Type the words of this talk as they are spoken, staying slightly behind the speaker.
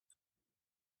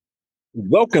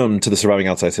Welcome to the Surviving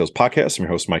Outside Sales Podcast. I'm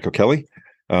your host, Michael Kelly.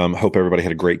 Hope everybody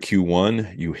had a great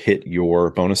Q1. You hit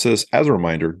your bonuses. As a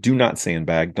reminder, do not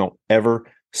sandbag. Don't ever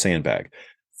sandbag.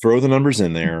 Throw the numbers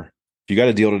in there. If you got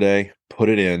a deal today, put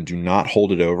it in. Do not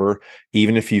hold it over,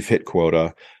 even if you've hit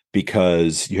quota,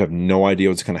 because you have no idea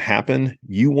what's going to happen.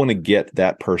 You want to get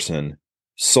that person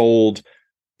sold,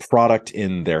 product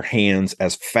in their hands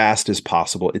as fast as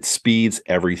possible. It speeds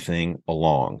everything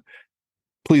along.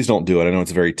 Please don't do it. I know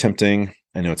it's very tempting.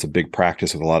 I know it's a big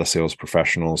practice with a lot of sales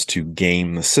professionals to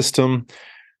game the system.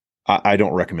 I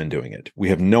don't recommend doing it. We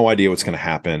have no idea what's going to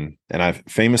happen. And I've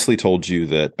famously told you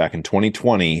that back in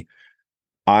 2020,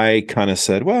 I kind of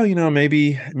said, well,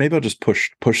 maybe I'll just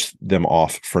push them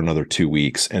off for another 2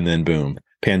 weeks. And then boom,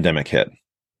 pandemic hit.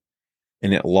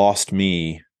 And it lost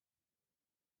me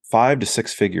 5 to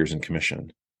 6 figures in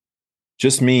commission.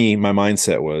 Just me, my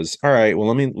mindset was, all right, well,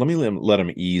 let me let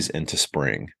them ease into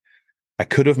spring. I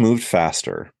could have moved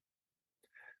faster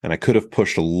and I could have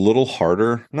pushed a little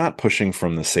harder, not pushing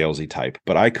from the salesy type,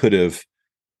 but I could have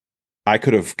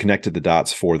connected the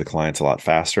dots for the clients a lot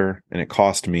faster. And it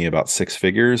cost me about 6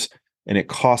 figures, and it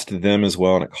cost them as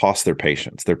well. And it cost their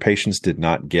patients. Their patients did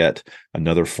not get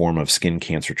another form of skin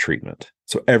cancer treatment.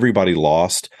 So everybody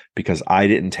lost because I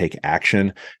didn't take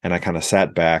action. And I kind of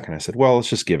sat back and I said, well, let's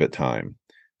just give it time.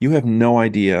 You have no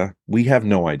idea. We have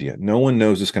no idea. No one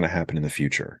knows what's going to happen in the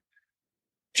future.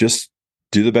 Just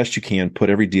do the best you can. Put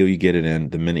every deal you get it in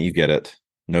the minute you get it.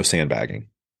 No sandbagging.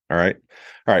 All right.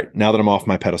 All right. Now that I'm off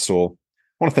my pedestal,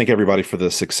 I want to thank everybody for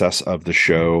the success of the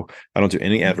show. I don't do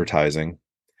any advertising,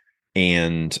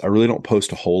 and I really don't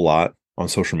post a whole lot on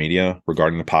social media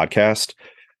regarding the podcast.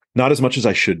 Not as much as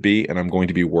I should be, and I'm going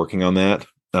to be working on that.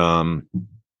 In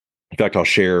fact, I'll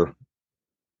share,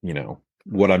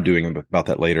 what I'm doing about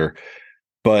that later.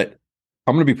 But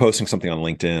I'm going to be posting something on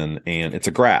LinkedIn, and it's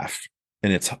a graph,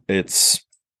 and it's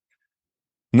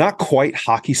not quite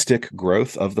hockey stick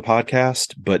growth of the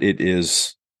podcast, but it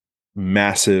is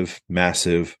massive,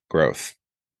 massive growth.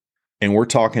 And we're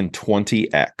talking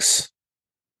 20x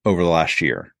over the last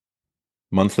year.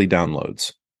 Monthly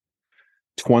downloads.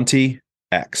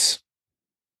 20x.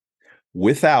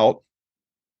 Without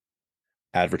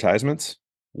advertisements,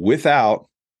 without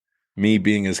me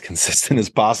being as consistent as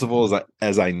possible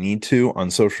as I need to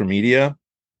on social media,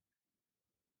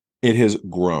 it has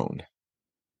grown.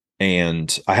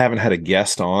 And I haven't had a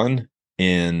guest on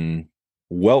in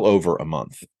well over a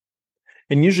month.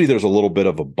 And usually there's a little bit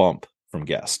of a bump from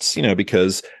guests,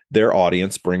 because their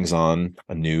audience brings on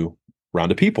a new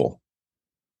round of people.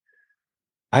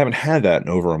 I haven't had that in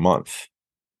over a month.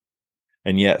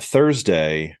 And yet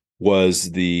yesterday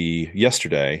was the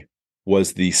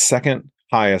second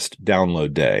highest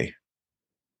download day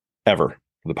ever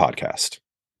for the podcast.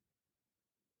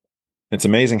 It's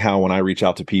amazing how when I reach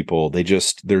out to people, they're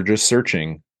just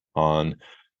searching on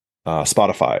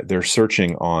Spotify. They're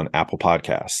searching on Apple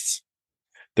Podcasts.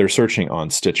 They're searching on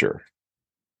Stitcher.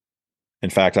 In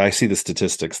fact, I see the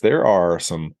statistics. There are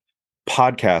some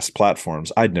podcast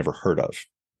platforms I'd never heard of,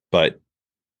 but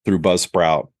through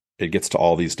Buzzsprout, it gets to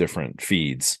all these different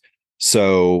feeds.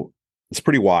 So it's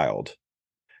pretty wild.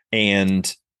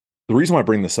 And the reason why I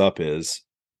bring this up is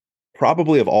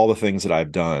probably of all the things that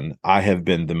I've done, I have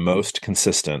been the most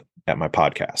consistent at my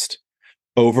podcast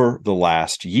over the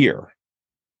last year.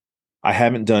 I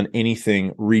haven't done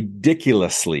anything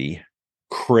ridiculously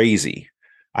crazy.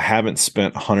 I haven't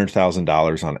spent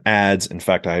 $100,000 on ads. In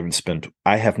fact, I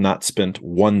have not spent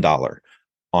 $1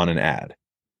 on an ad.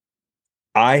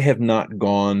 I have not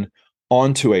gone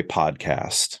onto a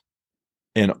podcast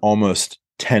in almost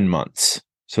 10 months.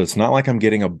 So it's not like I'm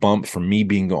getting a bump from me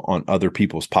being on other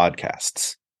people's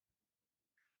podcasts.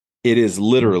 It is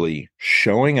literally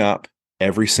showing up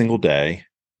every single day,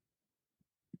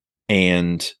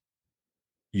 and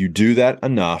you do that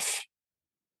enough,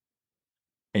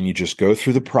 and you just go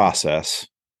through the process.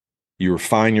 You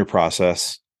refine your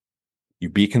process. You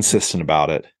be consistent about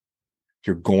it.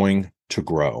 You're going to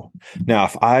grow. Now,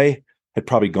 if I had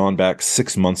probably gone back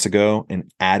 6 months ago and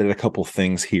added a couple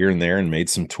things here and there and made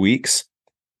some tweaks,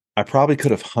 I probably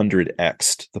could have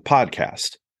 100x'd the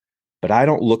podcast. But I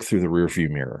don't look through the rearview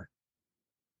mirror.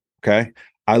 Okay?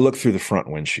 I look through the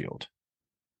front windshield.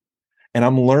 And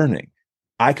I'm learning.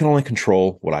 I can only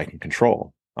control what I can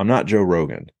control. I'm not Joe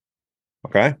Rogan.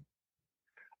 Okay?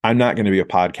 I'm not going to be a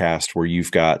podcast where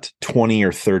you've got 20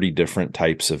 or 30 different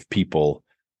types of people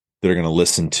that are going to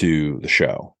listen to the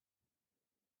show.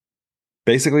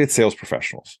 Basically, it's sales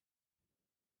professionals.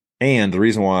 And the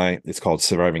reason why it's called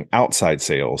Surviving Outside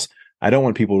Sales, I don't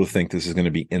want people to think this is going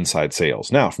to be inside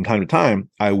sales. Now, from time to time,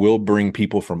 I will bring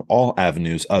people from all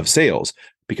avenues of sales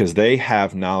because they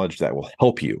have knowledge that will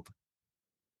help you.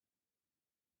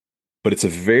 But it's a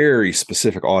very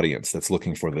specific audience that's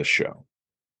looking for this show.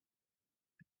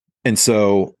 And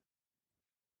so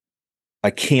I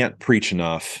can't preach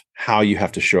enough how you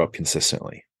have to show up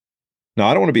consistently. Now,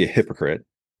 I don't want to be a hypocrite,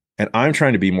 and I'm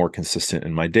trying to be more consistent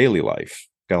in my daily life.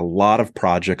 Got a lot of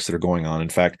projects that are going on. In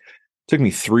fact, it took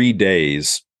me 3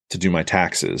 days to do my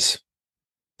taxes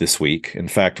this week. In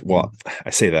fact, well, I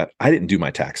say that I didn't do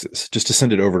my taxes, just to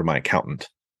send it over to my accountant,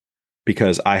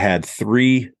 because I had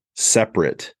 3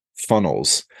 separate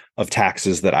funnels of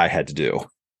taxes that I had to do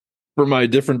for my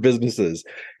different businesses.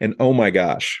 And oh my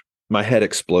gosh, my head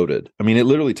exploded. I mean, it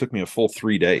literally took me a full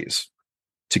 3 days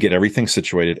to get everything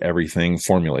situated, everything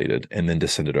formulated, and then to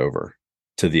send it over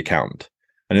to the accountant.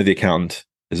 I know the accountant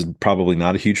is probably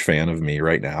not a huge fan of me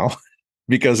right now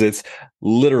because it's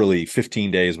literally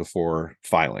 15 days before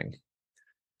filing.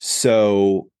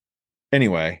 So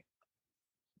anyway,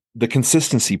 the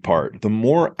consistency part, the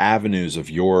more avenues of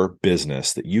your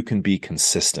business that you can be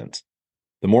consistent,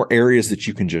 the more areas that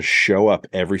you can just show up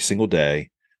every single day,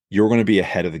 you're going to be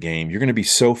ahead of the game. You're going to be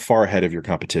so far ahead of your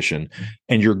competition,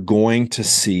 and you're going to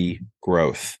see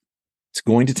growth. It's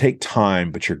going to take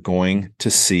time, but you're going to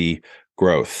see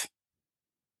growth.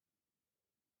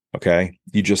 Okay?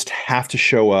 You just have to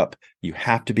show up. You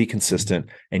have to be consistent,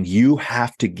 and you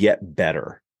have to get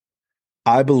better.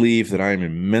 I believe that I am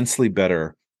immensely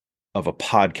better of a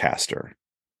podcaster,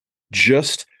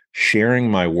 just sharing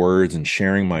my words and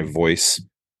sharing my voice,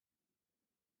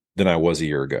 than I was a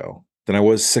year ago, than I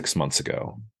was 6 months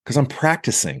ago, because I'm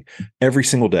practicing every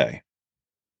single day.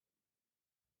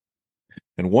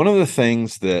 And one of the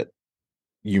things that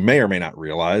you may or may not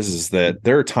realize is that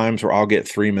there are times where I'll get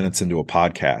 3 minutes into a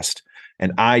podcast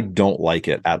and I don't like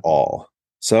it at all.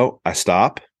 So I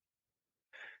stop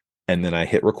and then I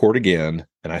hit record again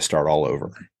and I start all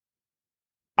over.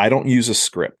 I don't use a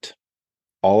script.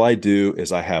 All I do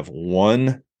is I have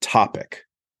one topic,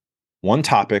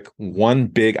 one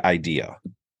big idea.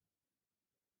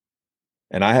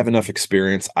 And I have enough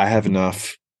experience. I have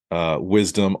enough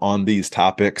wisdom on these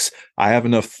topics. I have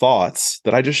enough thoughts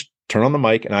that I just turn on the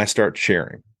mic and I start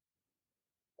sharing.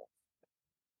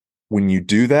 When you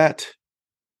do that,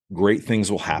 great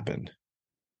things will happen.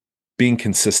 Being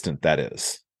consistent, that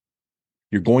is.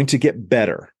 You're going to get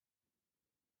better.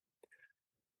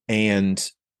 And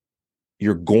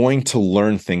you're going to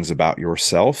learn things about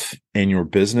yourself and your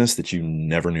business that you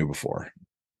never knew before.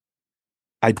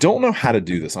 I don't know how to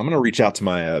do this. I'm going to reach out to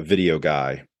my video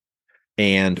guy.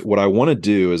 And what I want to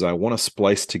do is I want to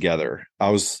splice together. I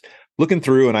was looking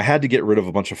through and I had to get rid of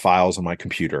a bunch of files on my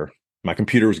computer. My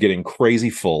computer was getting crazy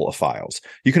full of files.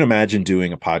 You can imagine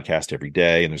doing a podcast every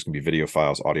day and there's going to be video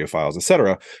files, audio files,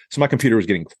 etc. So my computer was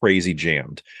getting crazy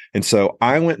jammed. And so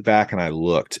I went back and I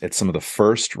looked at some of the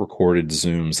first recorded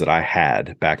Zooms that I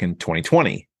had back in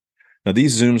 2020. Now,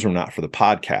 these Zooms were not for the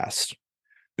podcast,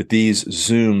 but these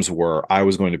Zooms were, I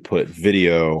was going to put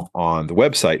video on the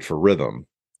website for Rhythm,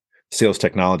 sales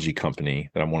technology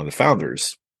company that I'm one of the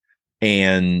founders.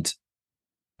 And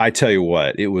I tell you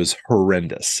what, it was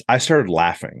horrendous. I started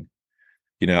laughing,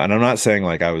 and I'm not saying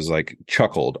like I was like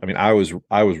chuckled. I mean, I was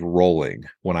rolling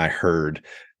when I heard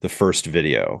the first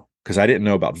video because I didn't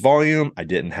know about volume. I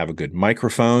didn't have a good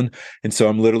microphone. And so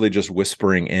I'm literally just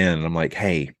whispering in and I'm like,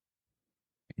 hey,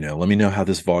 let me know how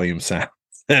this volume sounds.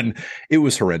 And it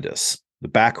was horrendous. The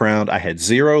background, I had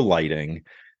zero lighting.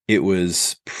 It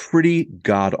was pretty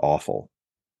god awful.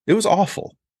 It was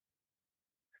awful.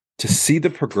 To see the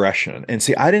progression and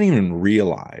see, I didn't even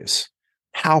realize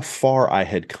how far I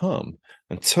had come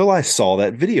until I saw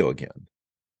that video again.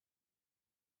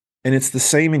 And it's the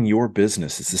same in your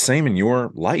business. It's the same in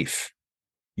your life.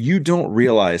 You don't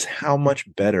realize how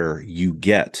much better you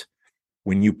get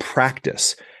when you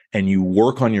practice and you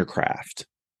work on your craft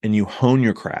and you hone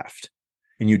your craft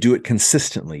and you do it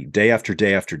consistently day after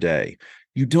day after day.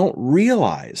 You don't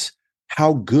realize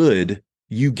how good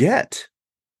you get.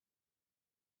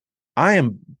 I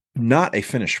am not a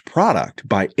finished product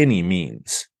by any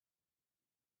means,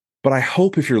 but I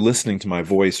hope if you're listening to my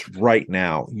voice right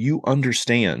now, you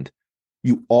understand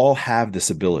you all have this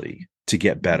ability to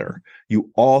get better.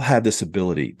 You all have this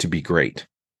ability to be great.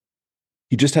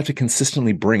 You just have to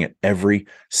consistently bring it every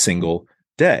single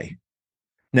day.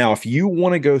 Now, if you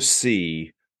want to go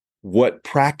see what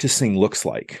practicing looks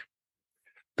like,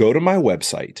 go to my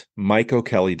website,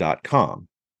 mikeokelly.com.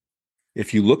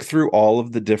 If you look through all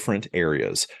of the different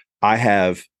areas, I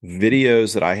have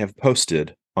videos that I have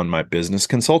posted on my business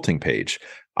consulting page.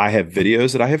 I have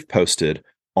videos that I have posted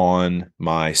on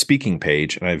my speaking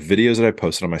page, and I have videos that I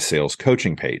posted on my sales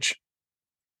coaching page.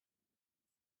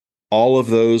 All of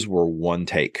those were one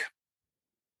take.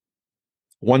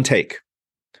 One take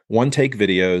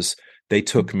videos. They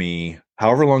took me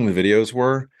however long the videos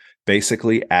were,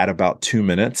 basically at about 2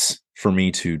 minutes for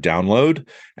me to download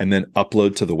and then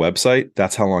upload to the website.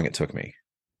 That's how long it took me.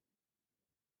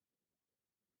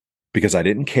 Because I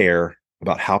didn't care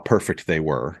about how perfect they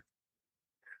were.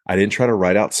 I didn't try to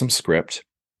write out some script.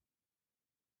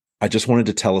 I just wanted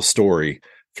to tell a story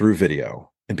through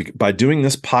video. And by doing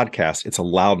this podcast, it's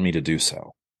allowed me to do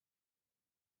so.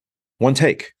 One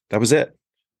take. That was it.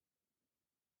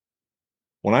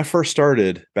 When I first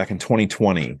started back in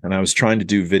 2020 and I was trying to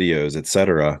do videos,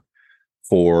 etc.,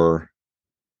 for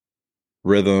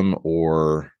Rhythm,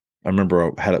 or I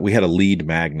remember we had a lead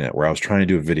magnet where I was trying to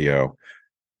do a video.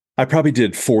 I probably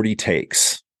did 40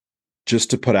 takes just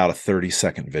to put out a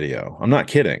 30-second video. I'm not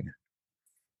kidding.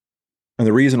 And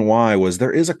the reason why was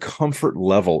there is a comfort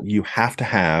level you have to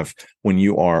have when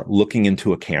you are looking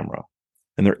into a camera.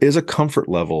 And there is a comfort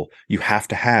level you have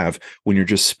to have when you're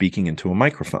just speaking into a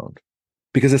microphone.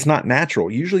 Because it's not natural.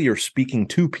 Usually you're speaking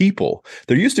to people.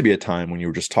 There used to be a time when you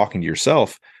were just talking to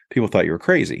yourself. People thought you were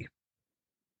crazy.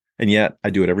 And yet I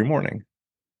do it every morning.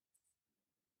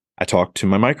 I talk to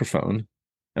my microphone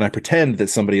and I pretend that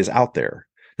somebody is out there,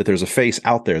 that there's a face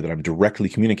out there that I'm directly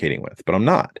communicating with, but I'm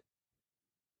not.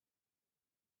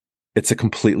 It's a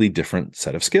completely different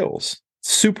set of skills.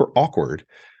 Super awkward.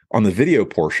 On the video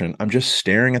portion, I'm just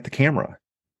staring at the camera.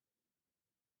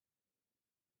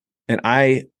 And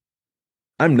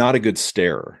I'm not a good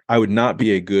starer. I would not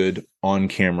be a good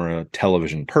on-camera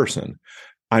television person.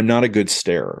 I'm not a good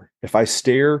starer. If I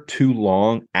stare too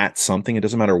long at something, it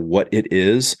doesn't matter what it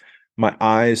is, my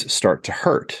eyes start to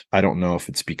hurt. I don't know if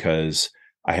it's because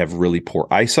I have really poor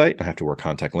eyesight. I have to wear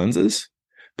contact lenses,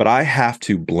 but I have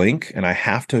to blink and I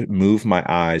have to move my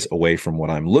eyes away from what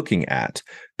I'm looking at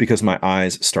because my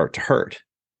eyes start to hurt.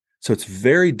 So it's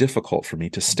very difficult for me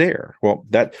to stare. Well,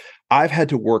 I've had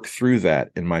to work through that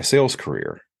in my sales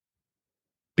career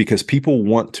because people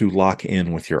want to lock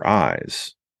in with your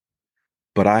eyes,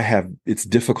 but it's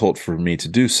difficult for me to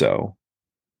do so.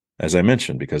 As I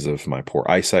mentioned, because of my poor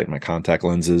eyesight, my contact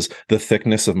lenses, the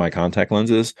thickness of my contact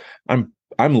lenses, I'm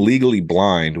legally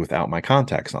blind without my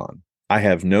contacts on. I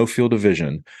have no field of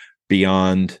vision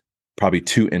beyond probably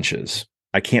 2 inches.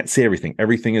 I can't see everything.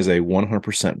 Everything is a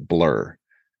 100% blur.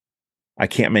 I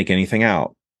can't make anything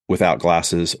out without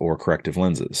glasses or corrective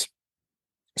lenses.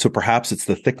 So perhaps it's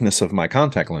the thickness of my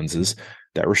contact lenses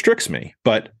that restricts me.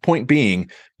 But point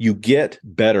being, you get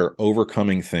better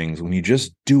overcoming things when you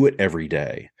just do it every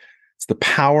day. It's the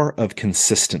power of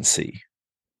consistency.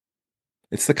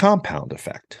 It's the compound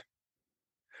effect.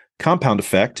 Compound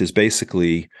effect is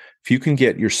basically if you can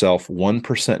get yourself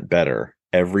 1% better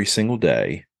every single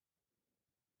day,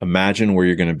 imagine where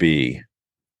you're going to be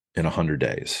in 100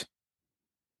 days.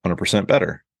 100%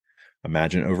 better.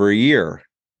 Imagine over a year.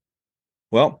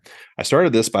 Well, I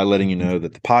started this by letting you know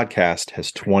that the podcast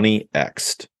has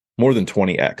 20x'd, more than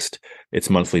 20x'd its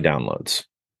monthly downloads.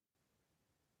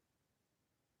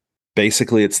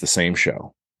 Basically, it's the same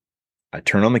show. I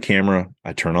turn on the camera,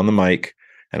 I turn on the mic,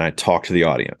 and I talk to the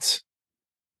audience.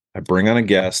 I bring on a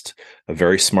guest, a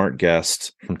very smart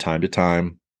guest from time to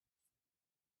time,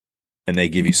 and they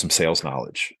give you some sales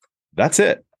knowledge. That's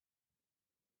it.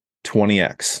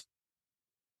 20x.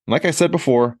 Like I said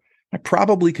before, I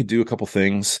probably could do a couple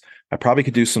things. I probably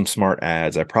could do some smart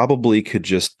ads. I probably could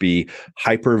just be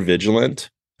hyper vigilant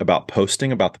about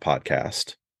posting about the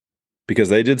podcast, because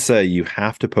they did say you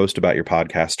have to post about your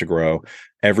podcast to grow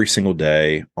every single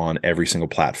day on every single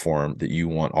platform that you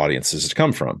want audiences to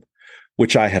come from,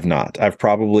 which I have not. I've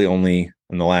probably only,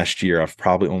 in the last year, I've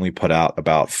probably only put out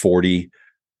about 40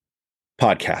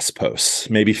 podcast posts,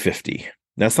 maybe 50.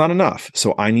 That's not enough.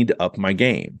 So I need to up my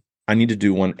game. I need to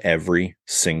do one every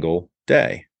single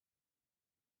day.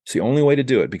 It's the only way to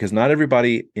do it, because not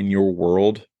everybody in your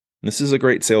world, and this is a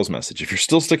great sales message. If you're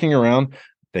still sticking around,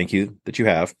 thank you that you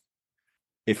have.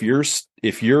 If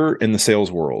you're in the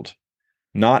sales world,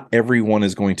 not everyone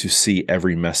is going to see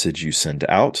every message you send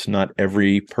out. Not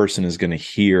every person is going to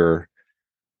hear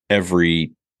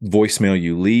every voicemail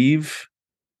you leave.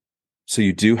 So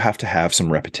you do have to have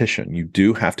some repetition. You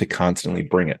do have to constantly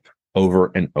bring it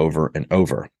over and over and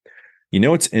over. You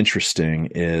know, what's interesting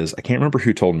is, I can't remember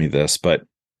who told me this, but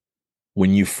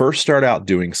when you first start out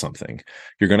doing something,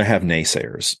 you're going to have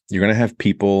naysayers. You're going to have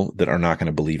people that are not going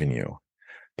to believe in you.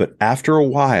 But after a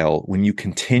while, when you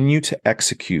continue to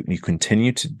execute and you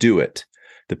continue to do it,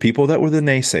 the people that were the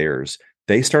naysayers,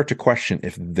 they start to question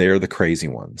if they're the crazy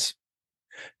ones.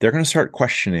 they're going to start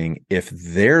questioning if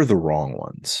they're the wrong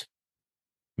ones.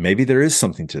 Maybe there is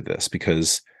something to this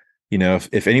because,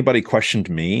 if anybody questioned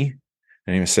me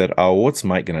and even said, oh, what's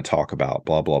Mike going to talk about?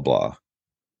 Blah, blah, blah.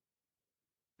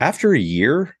 After a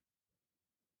year,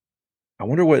 I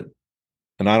wonder what,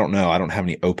 and I don't know, I don't have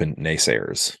any open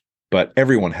naysayers, but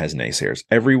everyone has naysayers.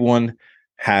 Everyone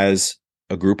has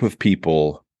a group of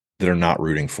people that are not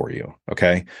rooting for you.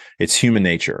 Okay. It's human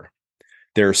nature.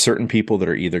 There are certain people that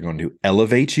are either going to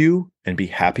elevate you and be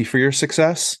happy for your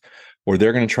success, or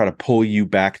they're going to try to pull you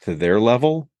back to their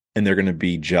level and they're going to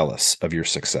be jealous of your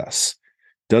success.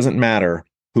 Doesn't matter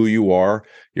who you are,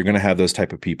 you're going to have those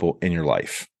type of people in your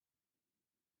life.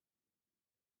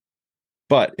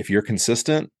 But if you're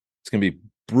consistent, it's going to be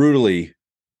brutally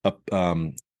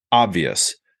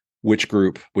obvious which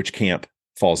group, which camp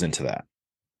falls into that.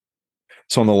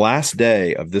 So on the last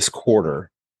day of this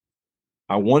quarter,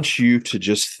 I want you to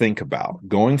just think about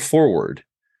going forward,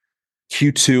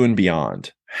 Q2 and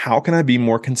beyond. How can I be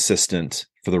more consistent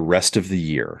for the rest of the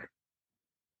year?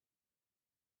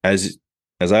 As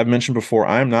I've mentioned before,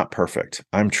 I'm not perfect.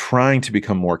 I'm trying to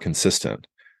become more consistent.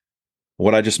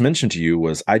 What I just mentioned to you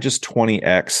was I just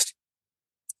 20x'd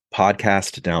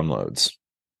podcast downloads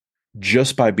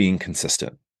just by being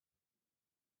consistent.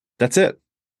 That's it.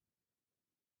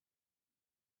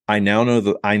 I now know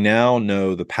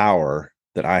the power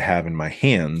that I have in my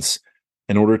hands.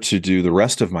 In order to do the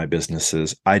rest of my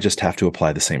businesses, I just have to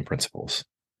apply the same principles.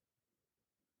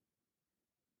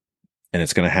 And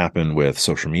it's going to happen with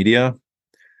social media.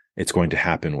 It's going to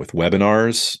happen with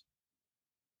webinars.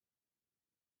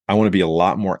 I want to be a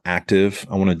lot more active.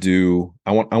 I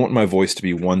want my voice to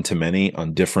be one to many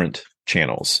on different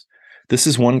channels. This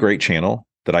is one great channel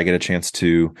that I get a chance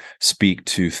to speak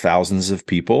to thousands of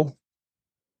people,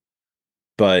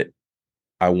 but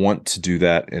I want to do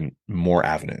that in more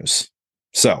avenues.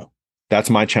 So that's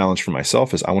my challenge for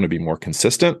myself is I want to be more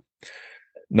consistent,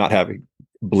 not having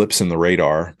blips in the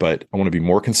radar, but I want to be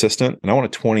more consistent and I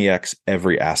want to 20x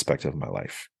every aspect of my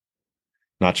life,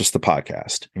 not just the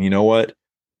podcast. And you know what?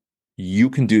 You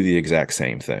can do the exact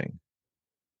same thing.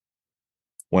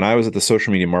 When I was at the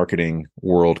Social Media Marketing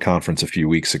World Conference a few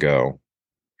weeks ago,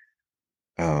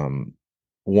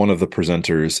 one of the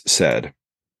presenters said,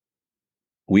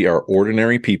 "We are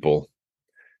ordinary people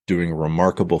doing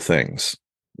remarkable things.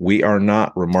 We are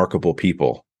not remarkable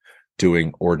people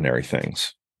doing ordinary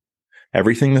things.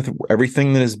 Everything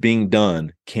that is being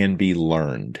done can be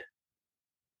learned."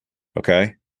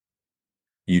 Okay?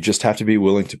 You just have to be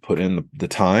willing to put in the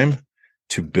time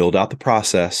to build out the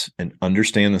process and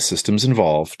understand the systems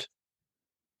involved,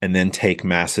 and then take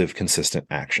massive, consistent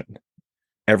action.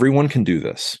 Everyone can do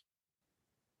this.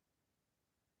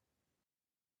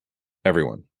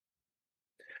 Everyone.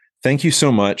 Thank you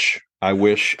so much. I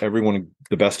wish everyone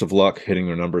the best of luck hitting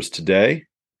their numbers today.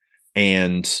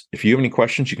 And if you have any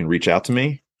questions, you can reach out to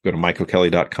me. Go to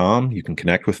mikeokelly.com. You can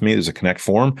connect with me. There's a connect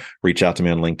form. Reach out to me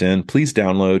on LinkedIn. Please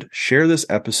download, share this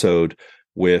episode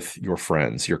with your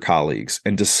friends, your colleagues,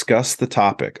 and discuss the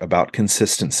topic about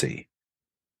consistency.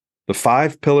 The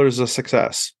 5 pillars of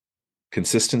success.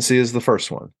 Consistency is the first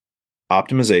one.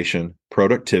 Optimization,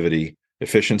 productivity,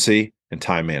 efficiency, and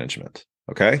time management.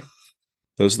 Okay?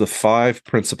 Those are the 5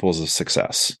 principles of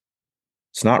success.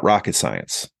 It's not rocket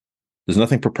science. There's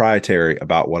nothing proprietary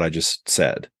about what I just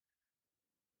said.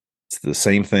 It's the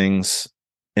same things.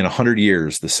 In 100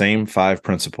 years, the same 5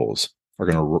 principles are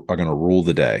going to rule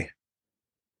the day.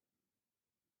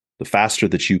 The faster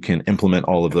that you can implement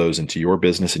all of those into your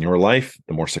business and your life,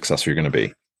 the more successful you're going to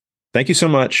be. Thank you so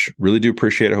much. Really do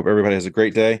appreciate it. I hope everybody has a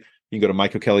great day. You can go to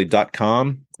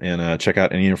mikeokelly.com and check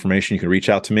out any information. You can reach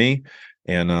out to me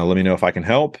and let me know if I can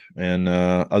help. And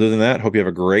other than that, hope you have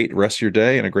a great rest of your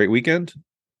day and a great weekend.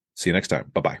 See you next time.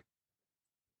 Bye-bye.